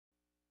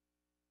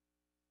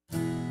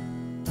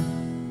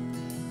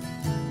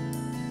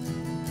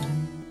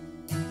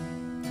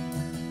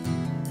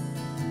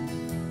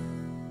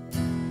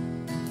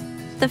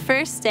The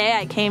first day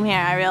I came here,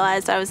 I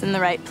realized I was in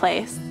the right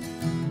place.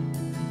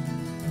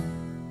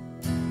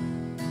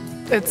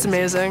 It's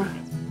amazing.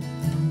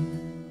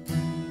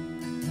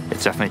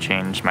 It's definitely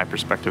changed my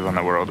perspective on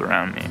the world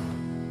around me.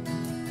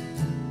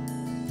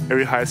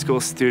 Every high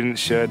school student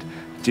should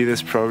do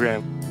this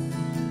program.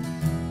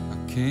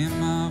 I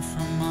came out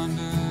from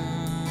under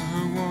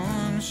her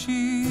warm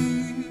sheet.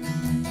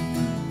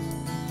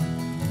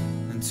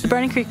 The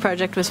Bronte Creek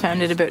Project was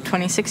founded about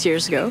 26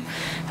 years ago.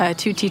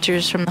 Two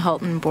teachers from the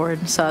Halton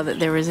board saw that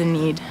there was a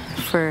need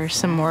for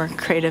some more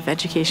creative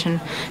education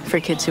for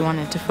kids who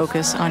wanted to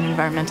focus on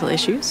environmental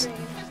issues.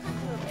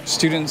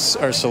 Students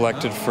are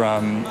selected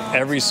from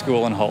every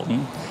school in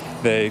Halton.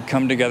 They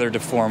come together to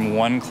form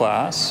one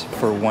class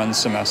for one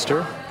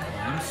semester.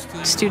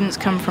 Students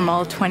come from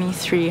all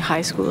 23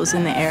 high schools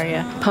in the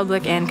area,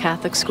 Public and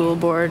Catholic School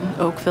Board,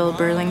 Oakville,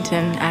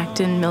 Burlington,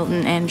 Acton,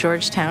 Milton, and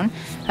Georgetown.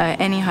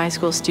 Any high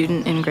school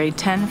student in grade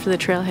 10 for the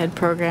Trailhead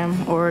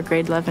program or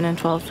grade 11 and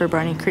 12 for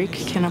Bronte Creek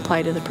can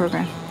apply to the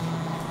program.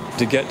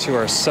 To get to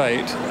our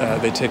site,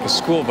 they take a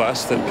school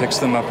bus that picks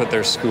them up at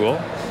their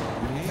school.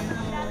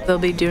 They'll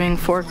be doing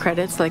 4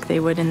 credits like they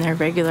would in their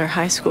regular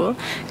high school,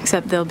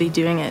 except they'll be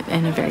doing it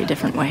in a very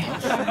different way.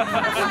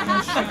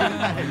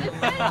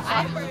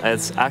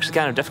 It's actually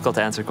kind of difficult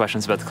to answer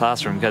questions about the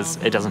classroom because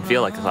it doesn't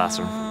feel like a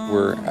classroom.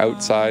 We're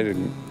outside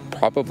and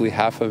probably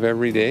half of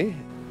every day.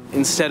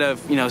 Instead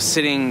of,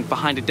 sitting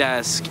behind a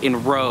desk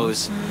in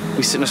rows,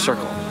 we sit in a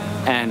circle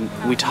and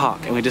we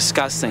talk and we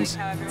discuss things.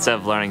 Instead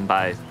of learning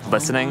by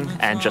listening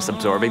and just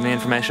absorbing the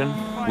information,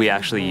 we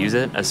actually use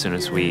it as soon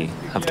as we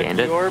have gained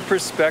it. Your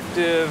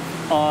perspective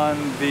on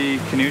the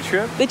canoe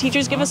trip? The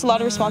teachers give us a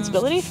lot of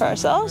responsibility for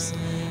ourselves,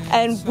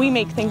 and we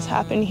make things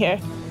happen here.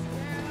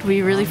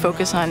 We really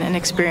focus on an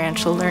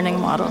experiential learning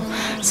model.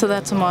 So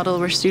that's a model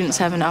where students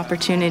have an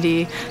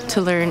opportunity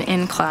to learn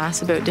in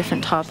class about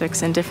different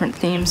topics and different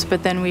themes,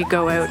 but then we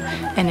go out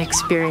and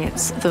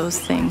experience those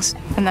things,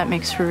 and that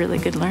makes for really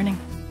good learning.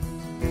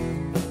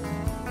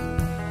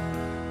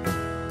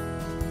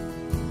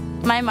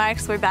 My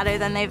marks were better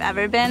than they've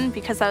ever been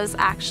because I was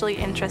actually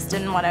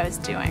interested in what I was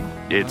doing.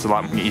 It's a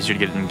lot easier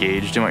to get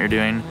engaged in what you're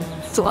doing.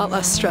 It's a lot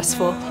less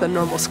stressful than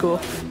normal school.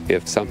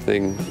 If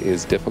something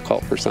is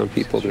difficult for some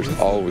people, there's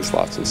always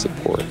lots of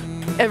support.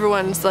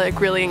 Everyone's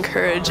really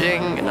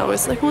encouraging and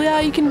always like, well, yeah,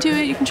 you can do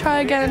it, you can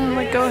try again,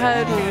 go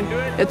ahead,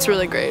 and it's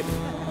really great.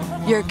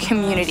 Your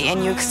community,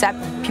 and you accept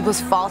people's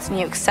faults and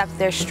you accept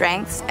their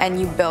strengths and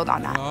you build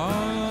on that.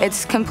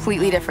 It's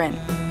completely different.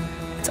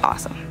 It's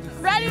awesome.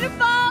 Ready to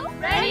fall,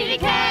 ready to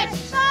catch,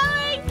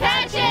 falling,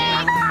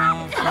 catching!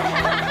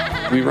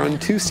 We run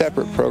 2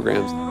 separate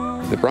programs.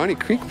 The Bronte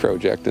Creek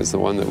Project is the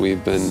one that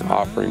we've been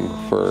offering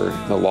for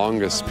the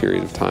longest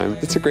period of time.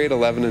 It's a grade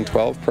 11 and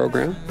 12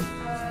 program.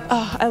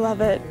 Oh, I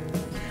love it.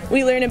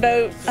 We learn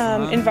about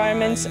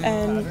environments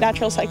and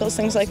natural cycles,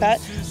 things like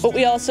that, but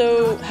we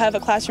also have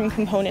a classroom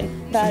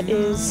component that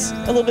is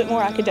a little bit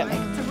more academic.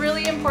 It's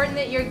really important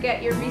that you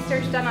get your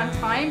research done on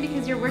time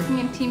because you're working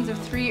in teams of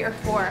 3 or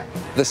 4.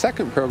 The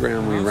second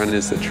program we run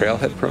is the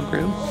Trailhead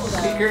program.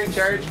 Speaker in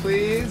charge,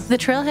 please. The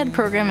Trailhead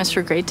program is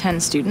for grade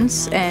 10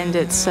 students, and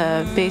it's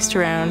based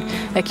around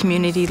a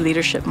community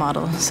leadership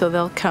model. So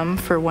they'll come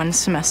for 1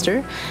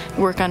 semester,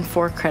 work on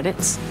 4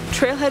 credits.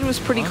 Trailhead was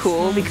pretty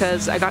cool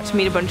because I got to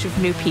meet a bunch of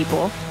new people.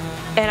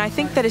 And I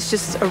think that it's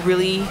just a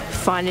really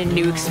fun and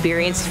new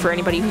experience for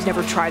anybody who's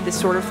never tried this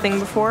sort of thing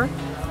before.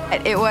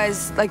 It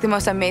was the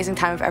most amazing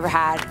time I've ever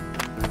had.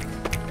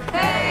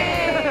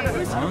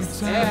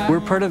 Hey! We're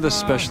part of the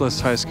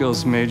Specialist High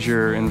Skills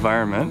Major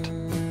environment.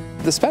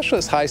 The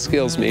Specialist High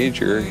Skills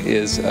Major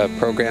is a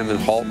program in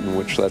Halton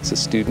which lets a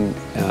student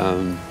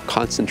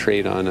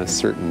concentrate on a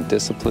certain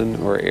discipline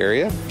or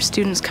area.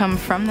 Students come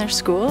from their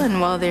school,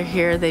 and while they're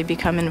here they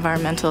become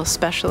environmental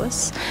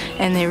specialists,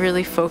 and they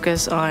really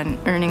focus on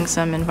earning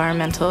some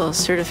environmental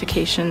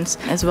certifications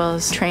as well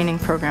as training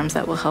programs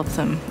that will help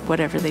them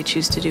whatever they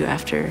choose to do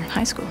after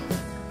high school.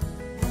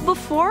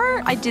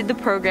 Before I did the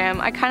program,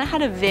 I kind of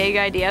had a vague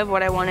idea of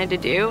what I wanted to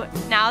do.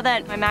 Now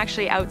that I'm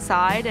actually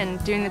outside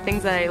and doing the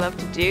things that I love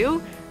to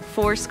do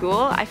for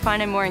school, I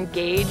find I'm more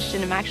engaged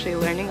and I'm actually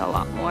learning a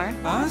lot more.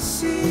 I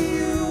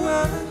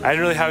didn't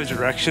really have a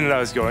direction that I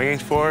was going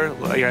for.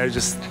 I was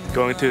just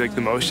going through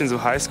the motions of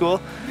high school,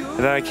 and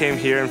then I came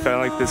here and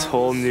found this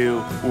whole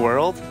new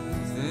world.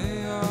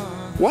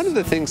 One of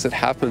the things that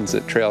happens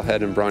at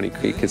Trailhead and Bronte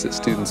Creek is that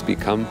students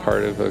become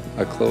part of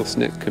a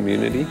close-knit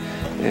community,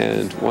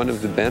 and one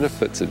of the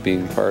benefits of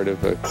being part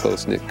of a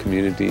close-knit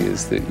community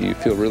is that you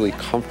feel really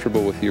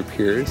comfortable with your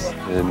peers,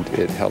 and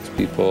it helps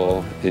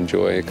people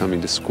enjoy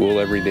coming to school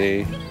every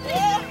day.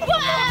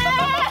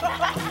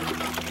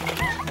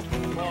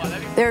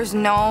 There's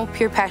no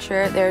peer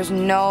pressure, there's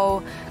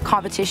no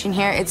competition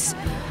here, it's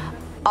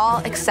all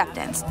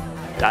acceptance.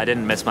 I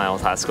didn't miss my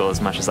old high school as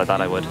much as I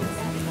thought I would.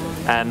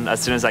 And as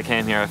soon as I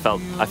came here, I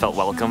felt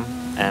welcome,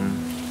 and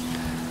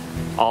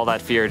all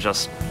that fear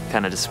just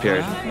kind of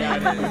disappeared.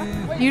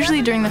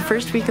 Usually during the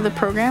first week of the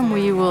program,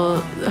 we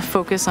will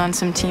focus on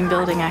some team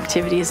building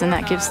activities, and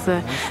that gives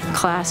the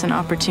class an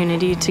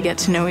opportunity to get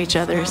to know each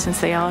other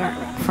since they are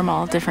from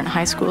all different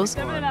high schools.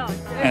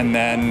 And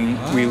then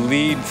we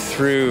lead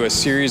through a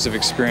series of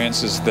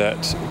experiences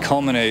that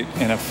culminate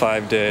in a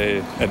 5-day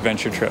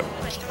adventure trip.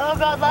 Oh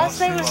God, last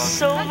night was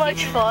so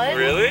much fun.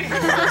 Really?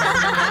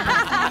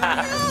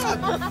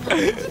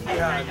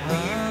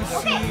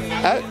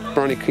 At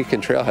Bronte Creek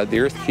and Trailhead, the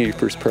Earth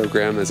Keepers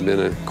program has been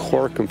a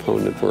core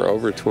component for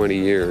over 20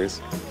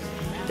 years.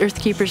 Earth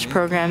Keepers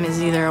program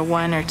is either a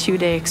 1- or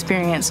 2-day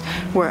experience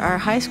where our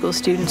high school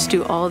students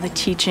do all the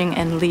teaching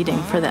and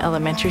leading for the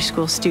elementary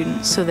school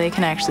students, so they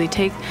can actually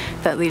take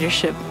that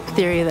leadership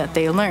theory that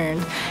they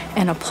learned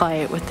and apply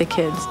it with the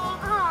kids.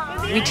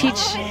 We teach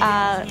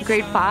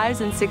grade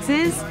 5s and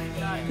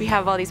 6s. We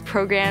have all these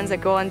programs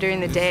that go on during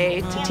the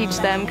day to teach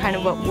them kind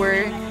of what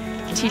we're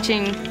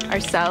teaching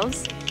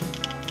ourselves.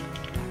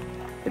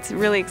 It's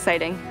really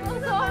exciting.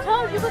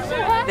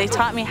 They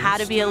taught me how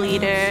to be a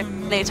leader.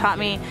 They taught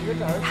me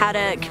how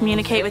to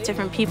communicate with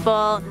different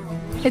people.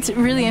 It's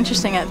really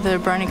interesting at the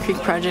Bronte Creek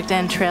Project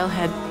and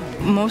Trailhead.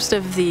 Most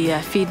of the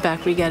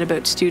feedback we get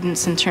about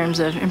students in terms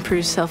of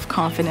improved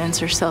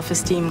self-confidence or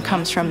self-esteem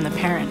comes from the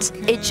parents.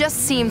 It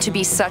just seemed to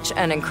be such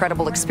an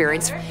incredible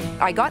experience.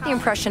 I got the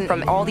impression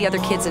from all the other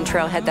kids in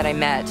Trailhead that I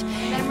met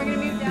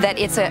that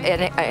it's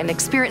an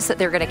experience that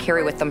they're going to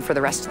carry with them for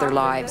the rest of their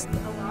lives.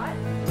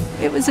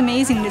 It was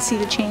amazing to see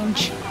the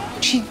change.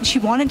 She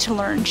wanted to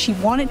learn. She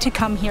wanted to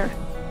come here.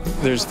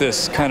 There's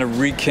this kind of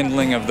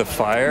rekindling of the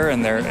fire,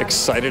 and they're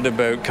excited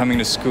about coming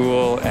to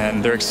school,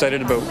 and they're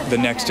excited about the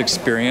next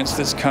experience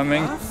that's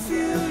coming.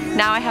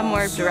 Now I have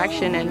more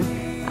direction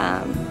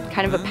and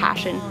kind of a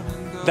passion.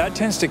 That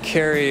tends to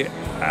carry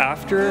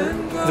after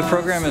the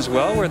program as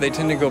well, where they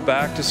tend to go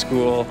back to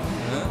school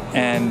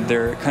and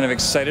they're kind of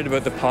excited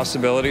about the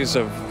possibilities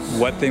of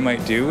what they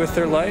might do with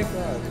their life.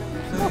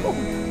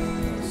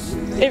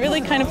 It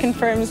really kind of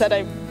confirms that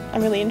I'm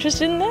really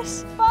interested in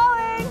this.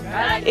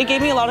 It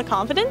gave me a lot of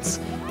confidence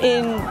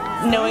in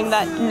knowing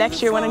that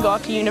next year when I go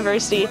off to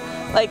university,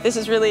 like, this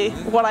is really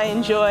what I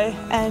enjoy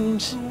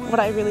and what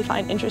I really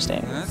find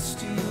interesting.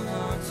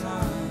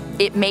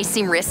 It may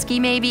seem risky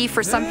maybe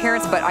for some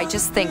parents, but I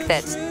just think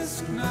that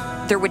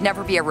there would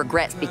never be a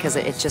regret because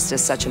it just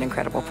is such an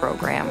incredible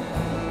program.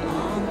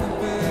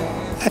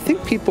 I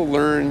think people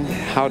learn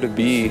how to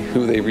be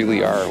who they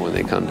really are when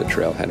they come to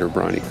Trailhead or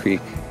Bronte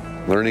Creek.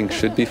 Learning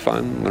should be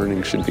fun,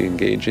 learning should be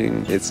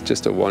engaging. It's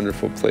just a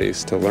wonderful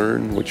place to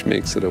learn, which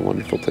makes it a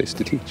wonderful place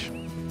to teach.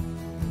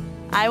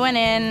 I went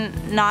in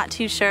not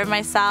too sure of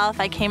myself.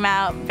 I came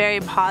out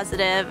very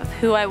positive of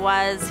who I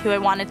was, who I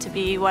wanted to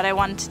be, what I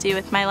wanted to do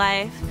with my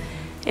life.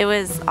 It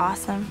was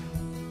awesome.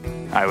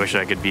 I wish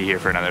I could be here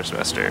for another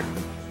semester.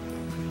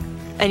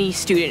 Any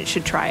student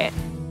should try it.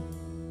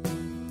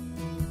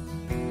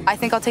 I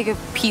think I'll take a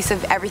piece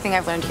of everything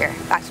I've learned here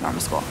back to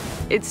normal school.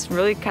 It's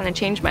really kind of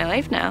changed my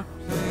life now.